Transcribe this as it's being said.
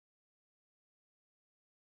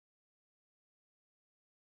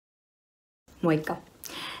Moikka!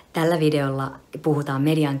 Tällä videolla puhutaan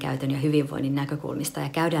median käytön ja hyvinvoinnin näkökulmista ja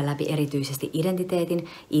käydään läpi erityisesti identiteetin,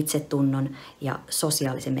 itsetunnon ja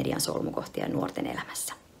sosiaalisen median solmukohtia nuorten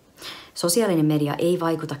elämässä. Sosiaalinen media ei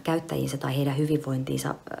vaikuta käyttäjiinsä tai heidän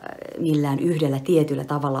hyvinvointiinsa millään yhdellä tietyllä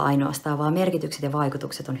tavalla ainoastaan, vaan merkitykset ja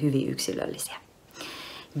vaikutukset on hyvin yksilöllisiä.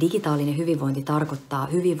 Digitaalinen hyvinvointi tarkoittaa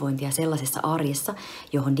hyvinvointia sellaisessa arjessa,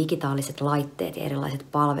 johon digitaaliset laitteet ja erilaiset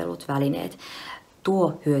palvelut, välineet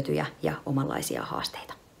tuo hyötyjä ja omanlaisia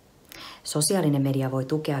haasteita. Sosiaalinen media voi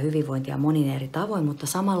tukea hyvinvointia monin eri tavoin, mutta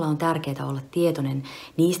samalla on tärkeää olla tietoinen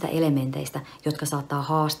niistä elementeistä, jotka saattaa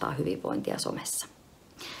haastaa hyvinvointia somessa.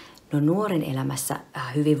 Nuoren elämässä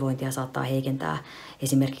hyvinvointia saattaa heikentää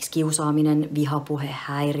esimerkiksi kiusaaminen, vihapuhe,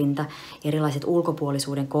 häirintä, erilaiset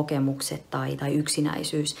ulkopuolisuuden kokemukset tai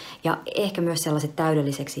yksinäisyys ja ehkä myös sellaiset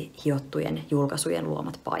täydelliseksi hiottujen julkaisujen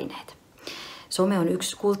luomat paineet. Some on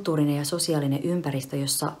yksi kulttuurinen ja sosiaalinen ympäristö,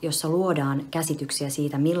 jossa luodaan käsityksiä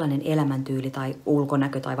siitä, millainen elämäntyyli tai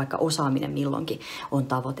ulkonäkö tai vaikka osaaminen milloinkin on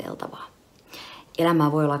tavoiteltavaa.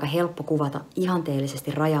 Elämää voi olla aika helppo kuvata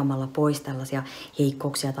ihanteellisesti rajaamalla pois tällaisia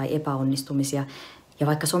heikkouksia tai epäonnistumisia. Ja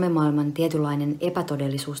vaikka somemaailman tietynlainen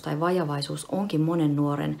epätodellisuus tai vajavaisuus onkin monen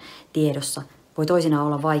nuoren tiedossa, voi toisinaan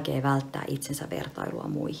olla vaikea välttää itsensä vertailua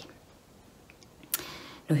muihin.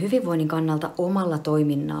 Hyvinvoinnin kannalta omalla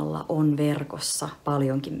toiminnalla on verkossa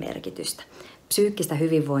paljonkin merkitystä. Psyykkistä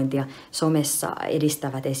hyvinvointia somessa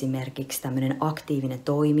edistävät esimerkiksi tämmöinen aktiivinen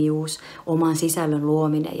toimijuus, oman sisällön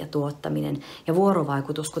luominen ja tuottaminen ja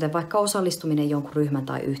vuorovaikutus, kuten vaikka osallistuminen jonkun ryhmän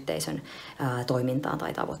tai yhteisön toimintaan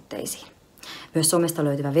tai tavoitteisiin. Myös somesta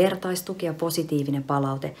löytyvä vertaistuki ja positiivinen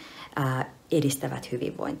palaute edistävät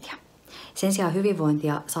hyvinvointia. Sen sijaan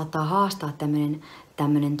hyvinvointia saattaa haastaa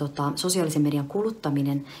tämmöinen sosiaalisen median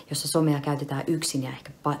kuluttaminen, jossa somea käytetään yksin ja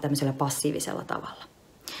ehkä tämmöisellä passiivisella tavalla.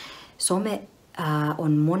 Some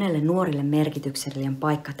on monelle nuorille merkityksellinen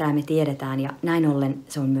paikka, tämä me tiedetään, ja näin ollen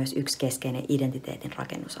se on myös yksi keskeinen identiteetin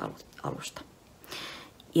rakennusalusta.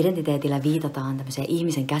 Identiteetillä viitataan tämmöiseen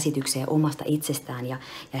ihmisen käsitykseen omasta itsestään ja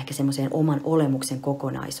ehkä semmoiseen oman olemuksen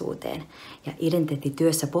kokonaisuuteen. Ja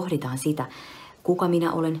identiteettityössä pohditaan sitä, kuka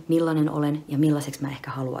minä olen, millainen olen ja millaiseksi mä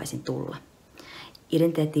ehkä haluaisin tulla.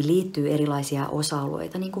 Identiteettiin liittyy erilaisia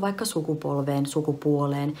osa-alueita, niin kuin vaikka sukupolveen,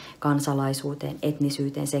 sukupuoleen, kansalaisuuteen,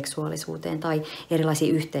 etnisyyteen, seksuaalisuuteen tai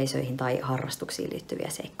erilaisiin yhteisöihin tai harrastuksiin liittyviä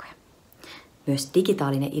seikkoja. Myös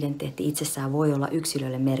digitaalinen identiteetti itsessään voi olla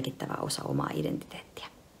yksilölle merkittävä osa omaa identiteettiä.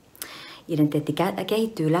 Identiteetti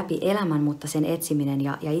kehittyy läpi elämän, mutta sen etsiminen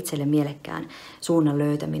ja itselle mielekkään suunnan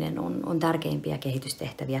löytäminen on tärkeimpiä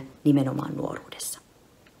kehitystehtäviä nimenomaan nuoruudessa.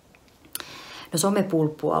 Some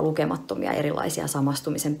pulppuaa lukemattomia erilaisia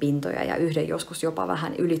samastumisen pintoja ja yhden joskus jopa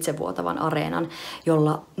vähän ylitsevuotavan areenan,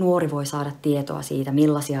 jolla nuori voi saada tietoa siitä,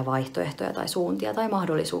 millaisia vaihtoehtoja tai suuntia tai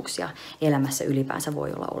mahdollisuuksia elämässä ylipäänsä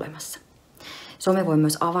voi olla olemassa. Some voi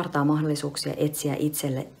myös avartaa mahdollisuuksia etsiä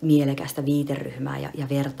itselle mielekästä viiteryhmää ja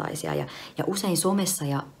vertaisia. Ja usein somessa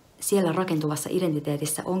ja siellä rakentuvassa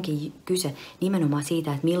identiteetissä onkin kyse nimenomaan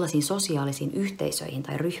siitä, että millaisiin sosiaalisiin yhteisöihin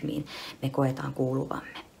tai ryhmiin me koetaan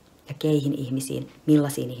kuuluvamme. Ja keihin ihmisiin,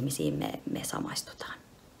 millaisiin ihmisiin me samaistutaan.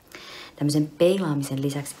 Tämmöisen peilaamisen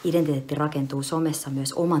lisäksi identiteetti rakentuu somessa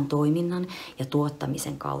myös oman toiminnan ja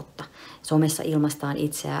tuottamisen kautta. Somessa ilmaistaan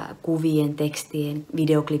itseä kuvien, tekstien,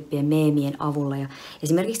 videoklippien, meemien avulla ja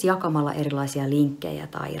esimerkiksi jakamalla erilaisia linkkejä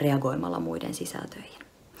tai reagoimalla muiden sisältöihin.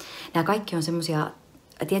 Nämä kaikki on semmoisia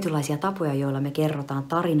tietynlaisia tapoja, joilla me kerrotaan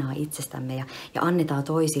tarinaa itsestämme ja annetaan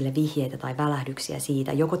toisille vihjeitä tai välähdyksiä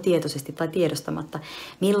siitä, joko tietoisesti tai tiedostamatta,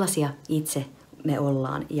 millaisia itse me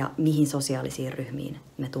ollaan ja mihin sosiaalisiin ryhmiin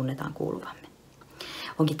me tunnetaan kuuluvamme.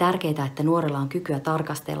 Onkin tärkeää, että nuorella on kykyä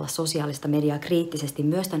tarkastella sosiaalista mediaa kriittisesti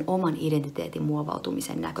myös tämän oman identiteetin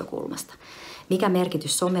muovautumisen näkökulmasta. Mikä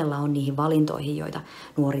merkitys somella on niihin valintoihin, joita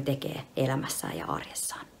nuori tekee elämässään ja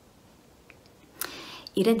arjessaan.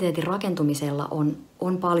 Identiteetin rakentumisella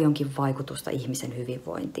on paljonkin vaikutusta ihmisen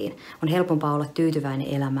hyvinvointiin. On helpompaa olla tyytyväinen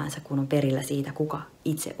elämäänsä, kun on perillä siitä, kuka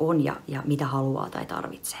itse on ja mitä haluaa tai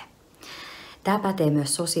tarvitsee. Tämä pätee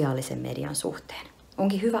myös sosiaalisen median suhteen.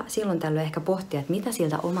 Onkin hyvä silloin tällöin ehkä pohtia, että mitä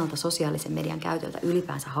siltä omalta sosiaalisen median käytöltä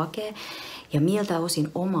ylipäänsä hakee ja miltä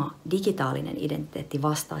osin oma digitaalinen identiteetti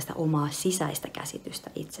vastaa sitä omaa sisäistä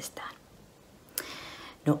käsitystä itsestään.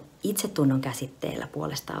 Itsetunnon käsitteellä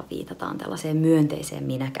puolestaan viitataan tällaiseen myönteiseen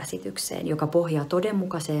minäkäsitykseen, joka pohjaa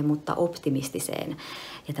todenmukaiseen, mutta optimistiseen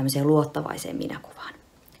ja tämmöiseen luottavaiseen minäkuvaan.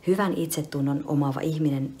 Hyvän itsetunnon omaava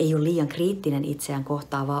ihminen ei ole liian kriittinen itseään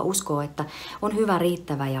kohtaan, vaan uskoo, että on hyvä,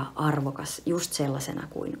 riittävä ja arvokas just sellaisena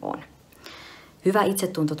kuin on. Hyvä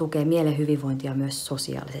itsetunto tukee mielen hyvinvointia myös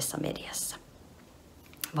sosiaalisessa mediassa.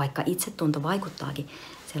 Vaikka itsetunto vaikuttaakin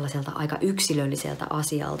sellaiselta aika yksilölliseltä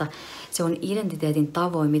asialta. Se on identiteetin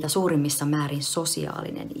tavoin mitä suurimmissa määrin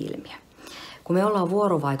sosiaalinen ilmiö. Kun me ollaan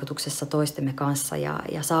vuorovaikutuksessa toistemme kanssa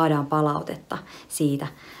ja saadaan palautetta siitä,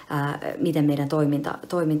 miten meidän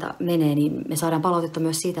toiminta menee, niin me saadaan palautetta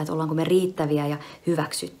myös siitä, että ollaanko me riittäviä ja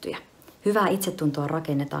hyväksyttyjä. Hyvää itsetuntoa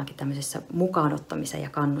rakennetaankin tämmöisessä mukaanottamisen ja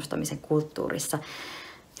kannustamisen kulttuurissa.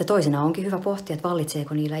 Ja toisena onkin hyvä pohtia, että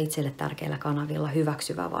vallitseeko niillä itselle tärkeillä kanavilla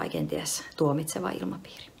hyväksyvä vai kenties tuomitseva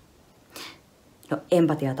ilmapiiri. No,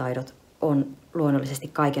 empatiataidot on luonnollisesti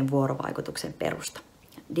kaiken vuorovaikutuksen perusta.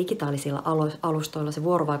 Digitaalisilla alustoilla se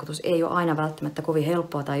vuorovaikutus ei ole aina välttämättä kovin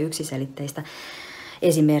helppoa tai yksiselitteistä.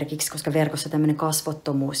 Esimerkiksi, koska verkossa tämmöinen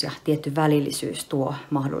kasvottomuus ja tietty välillisyys tuo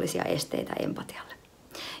mahdollisia esteitä empatialle.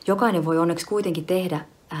 Jokainen voi onneksi kuitenkin tehdä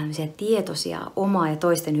tietoisia omaa ja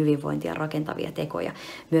toisten hyvinvointia rakentavia tekoja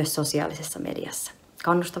myös sosiaalisessa mediassa.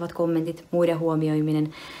 Kannustavat kommentit, muiden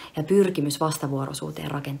huomioiminen ja pyrkimys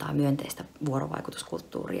vastavuoroisuuteen rakentaa myönteistä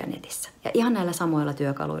vuorovaikutuskulttuuria netissä. Ja ihan näillä samoilla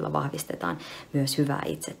työkaluilla vahvistetaan myös hyvää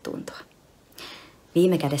itsetuntoa.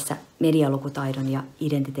 Viime kädessä medialukutaidon ja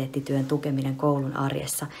identiteettityön tukeminen koulun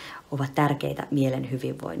arjessa ovat tärkeitä mielen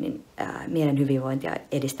hyvinvointia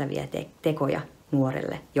edistäviä tekoja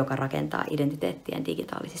nuorelle, joka rakentaa identiteettien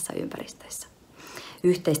digitaalisissa ympäristöissä.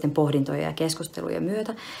 Yhteisten pohdintojen ja keskustelujen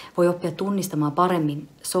myötä voi oppia tunnistamaan paremmin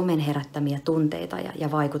somen herättämiä tunteita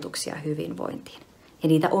ja vaikutuksia hyvinvointiin. Ja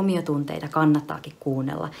niitä omia tunteita kannattaakin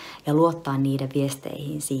kuunnella ja luottaa niiden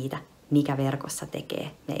viesteihin siitä, mikä verkossa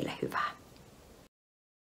tekee meille hyvää.